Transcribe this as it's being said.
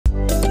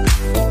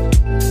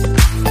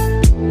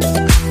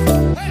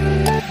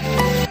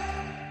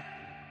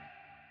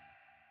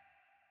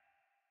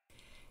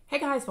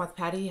guys, what's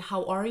Patty?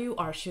 How are you?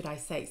 Or should I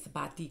say,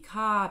 Sabati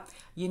Ka,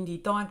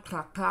 Yindi Don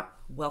Krap Krap.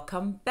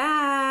 Welcome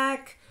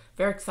back.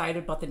 Very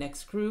excited about the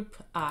next group.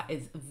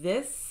 Is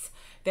VIIS.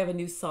 They have a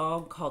new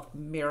song called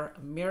Mirror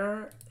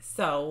Mirror.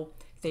 So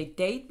they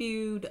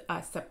debuted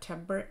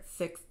September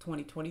 6th,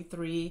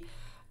 2023.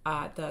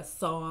 The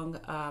song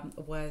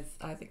was,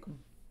 I think,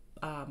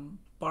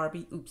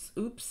 Barbie Oops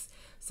Oops.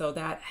 So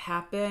that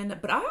happened.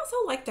 But I also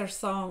like their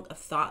song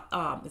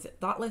is it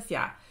Thoughtless?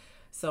 Yeah.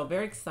 So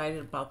very excited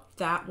about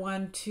that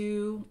one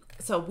too.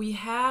 So we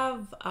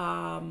have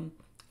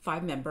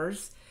 5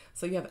 members.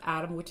 So you have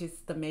Adam, which is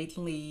the main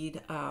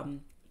lead,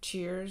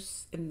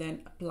 Cheers, and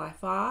then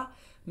Blafa,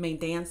 main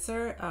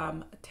dancer,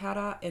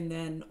 Tara, and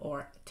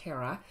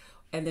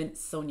then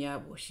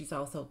Sonia, she's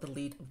also the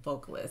lead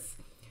vocalist.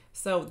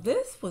 So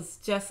this was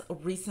just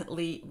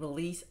recently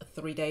released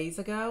 3 days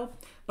ago.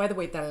 By the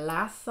way, the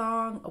last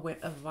song went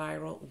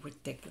viral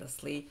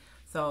ridiculously.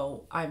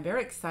 So I'm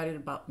very excited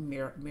about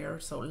Mirror Mirror.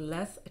 So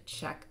let's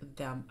check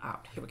them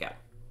out. Here we go.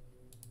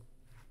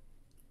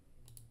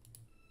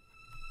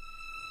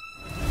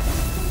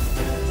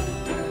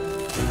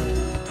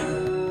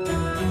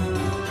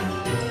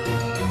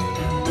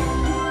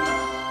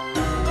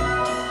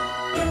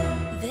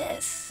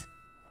 VIIS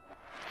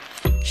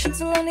ฉันจ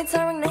ะลองในเธอ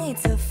รังใน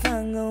เธอฟั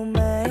งเอาไหม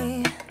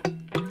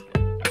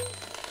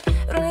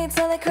เรื่องที่เธ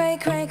อและใ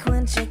ครๆคว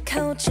รจะเ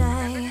ข้าใจ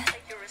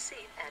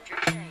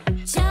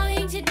เจ้าห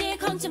ญิงที่ดี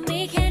คงจะมี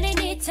แค่ใน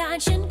นิทาน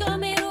ฉันก็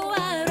ไม่รู้ว่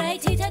าอะไร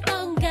ที่เธอต้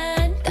องกา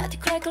รแต่ที่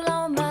ใครก็เล่า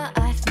มา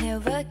I've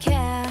never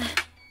cared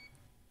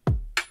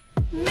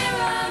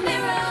Mirror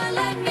Mirror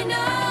let me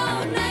know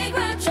ในก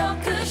ระจก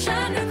คือฉั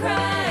นหรือใคร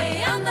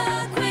I'm the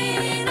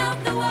queen of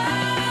the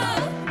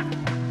world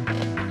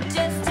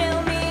Just tell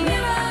me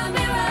Mirror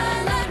Mirror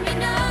let me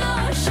know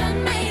ฉัน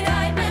ไม่ได้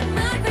เป็นเห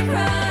มือนใคร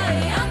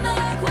I'm the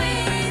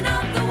queen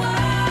of the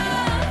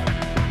world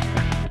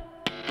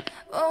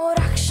โอ้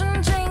รักฉัน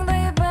จริงแต่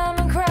อย่าเป็นเห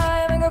มือนใคร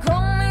มันก็ค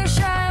งไม่ใ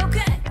ช่โอเค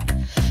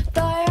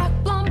ต่อให้รัก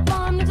ปล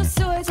อมๆนี่จะส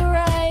วยเท่าไ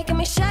รก็ไ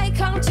ม่ใช่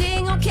ของจริ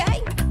งโอเค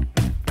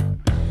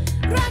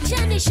รักฉั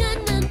นที่ฉัน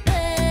นั้นเ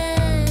ป็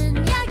น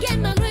อยากเย็น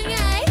มากหรือไง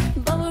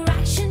บอกว่ารั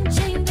กฉันจ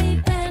ริงแต่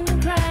เป็น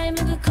ใคร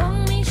มันก็คง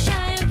ไม่ใ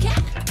ช่โอเค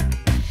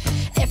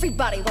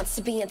Everybody wants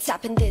to be on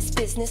top in this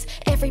business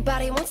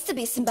Everybody wants to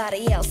be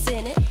somebody else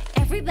in it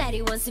Everybody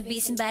wants to be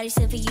somebody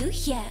sent for you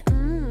yeah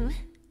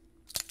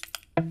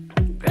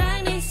รัก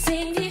ใน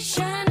สิ่งที่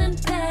ฉันนั้น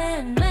เป็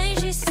นไม่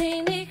ใช่สิ่ง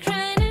ที่ใคร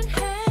นั้นเ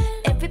ห็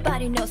น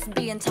Everybody knows to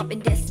be on top in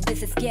this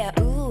business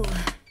yeah ooh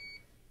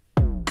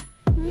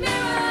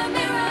Mirror,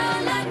 mirror,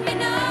 let me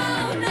know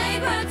ใน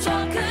กระจ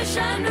กคือ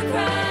ฉันหรือใค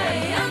ร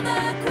I'm the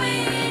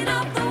queen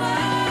of the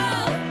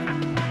world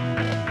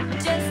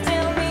Just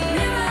tell me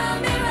Mirror,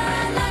 mirror,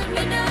 let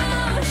me know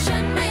ฉั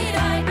นไม่ไ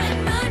ด้เป็น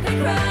เหมือน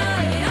ใคร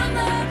I'm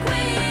the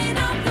queen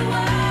of the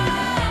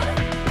world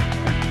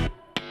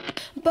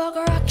บอก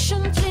รักฉั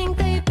นจริงแ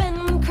ต่เป็น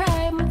ใคร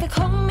มันก็ค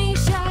งไม่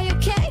ใช่โอ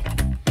เค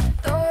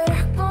ตัว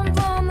รักปล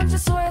อมๆมันจะ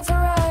สวยเท่า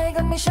ไร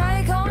ก็ไม่ใช่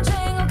ของจ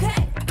ริงโอเค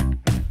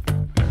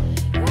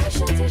รัก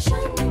ฉันที่ฉั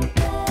นนั้นเ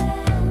ป็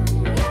น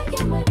อยากเ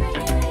ก็บไว้ไป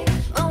ไง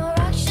โอ้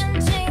รักฉัน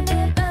จริงแต่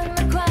เป็นเห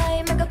มือนใคร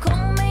มันก็ค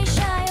งไม่ใ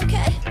ช่โอเค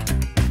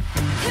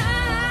ข้า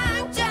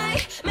งใจ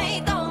ไม่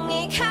ต้องใ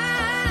ห้ข้า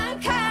ง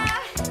ค่ะ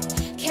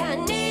แค่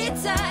นี้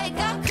ใจ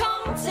ก็ค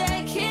งจะ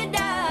คิดไ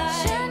ด้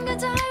ฉันก็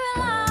จะให้เว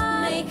ลา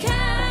ไม่เ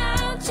ข้า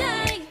ใจ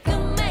ก็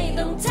ไม่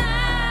ต้องทั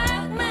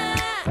กมา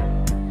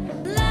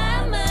และ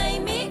ไม่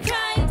มีใคร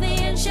เปลี่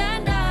ยนฉัน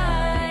ได้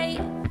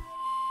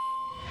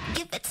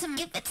Give it to me,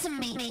 give it to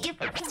me, give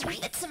it to me,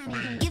 give it to me,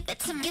 give it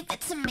to me, give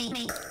it to me.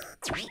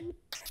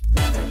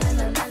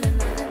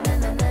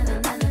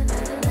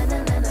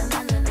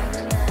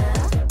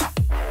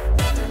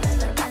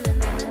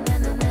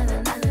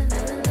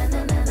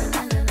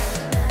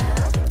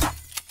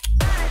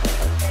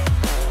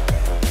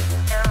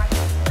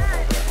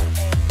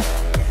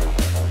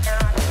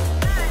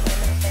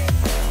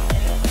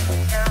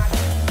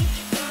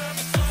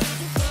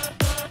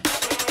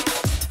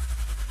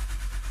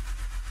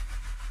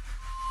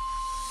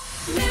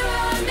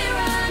 Mirror,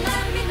 mirror,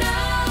 let me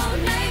know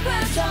ในกร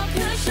ะจก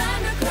คือฉัน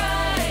หรือใคร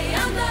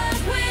I'm the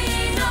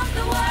queen of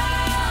the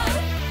world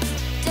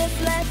Just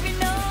let me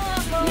know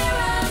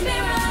Mirror,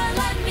 mirror,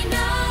 let me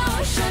know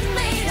ฉันไ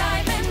ม่ได้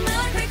เป็นเหมื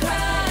อนใคร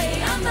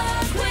I'm the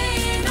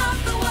queen of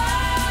the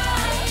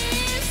world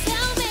Please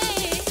tell me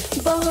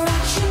บอกรั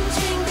กฉันจ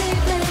ริงแต่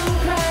เป็น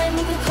ใคร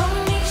มันก็คง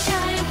ไม่ใ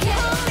ช่โอเค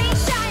ไม่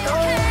ใช่โอ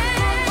เค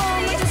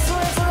มันจะสว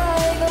ยเท่าไร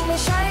ก็ไม่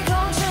ใช่ข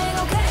องจริงโ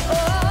อเค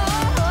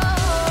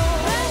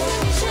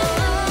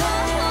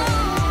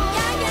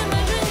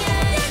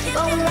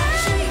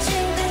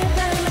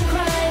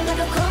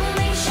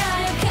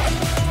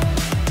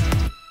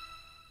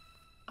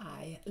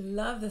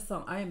Love this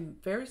song. I am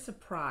very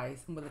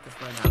surprised. I'm gonna let this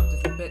run out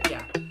just a bit.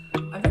 Yeah,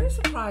 I'm very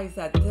surprised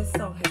that this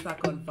song has not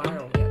gone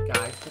viral yet,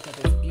 guys, because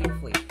it's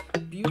beautifully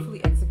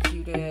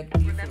executed,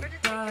 beautifully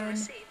done.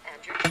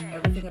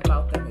 Everything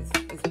about them is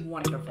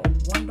wonderful,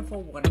 wonderful.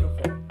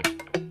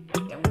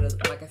 Yeah, I'm gonna,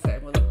 like I said,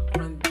 I'm gonna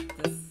run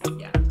this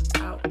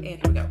out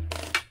and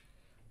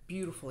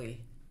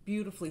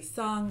beautifully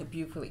sung,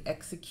 beautifully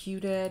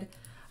executed.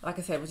 Like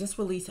I said, it was just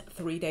released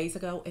 3 days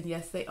ago. And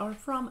yes, they are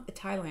from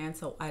Thailand,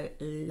 so I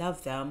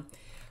love them.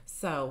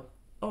 So,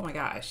 oh my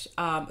gosh.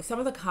 Some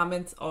of the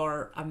comments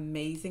are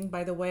amazing,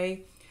 by the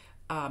way.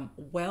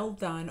 Well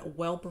done,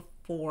 well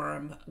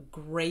performed,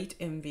 great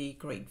MV,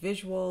 great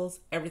visuals,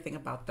 everything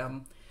about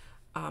them.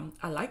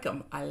 I like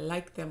them. I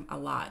like them a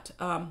lot.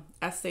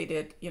 As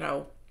stated, you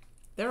know,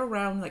 they're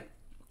around like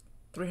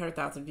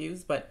 300,000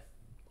 views, but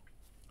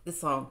this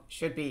song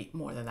should be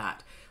more than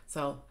that.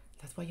 So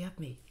that's why you have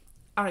me.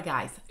 All right,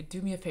 guys,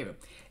 do me a favor.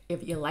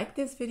 If you like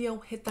this video,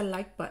 hit the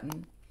like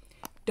button.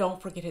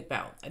 Don't forget to hit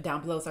bell.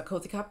 Down below is our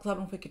Cozy Cup Club.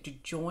 Don't forget to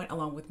join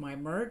along with my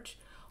merch.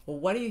 Well,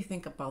 what do you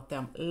think about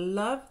them?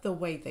 Love the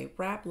way they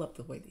rap. Love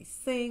the way they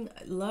sing.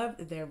 Love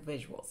their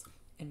visuals,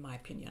 in my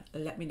opinion.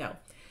 Let me know.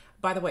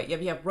 By the way, if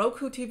you have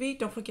Roku TV,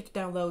 don't forget to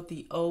download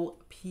the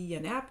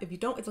OPN app. If you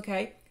don't, it's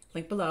okay.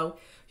 Link below.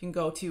 You can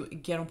go to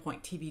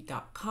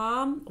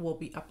GetOnPointTV.com. We'll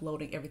be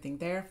uploading everything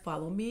there.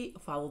 Follow me.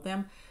 Follow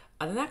them.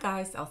 Other than that,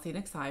 guys, I'll see you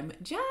next time.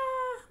 Ja!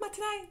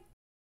 Matsu.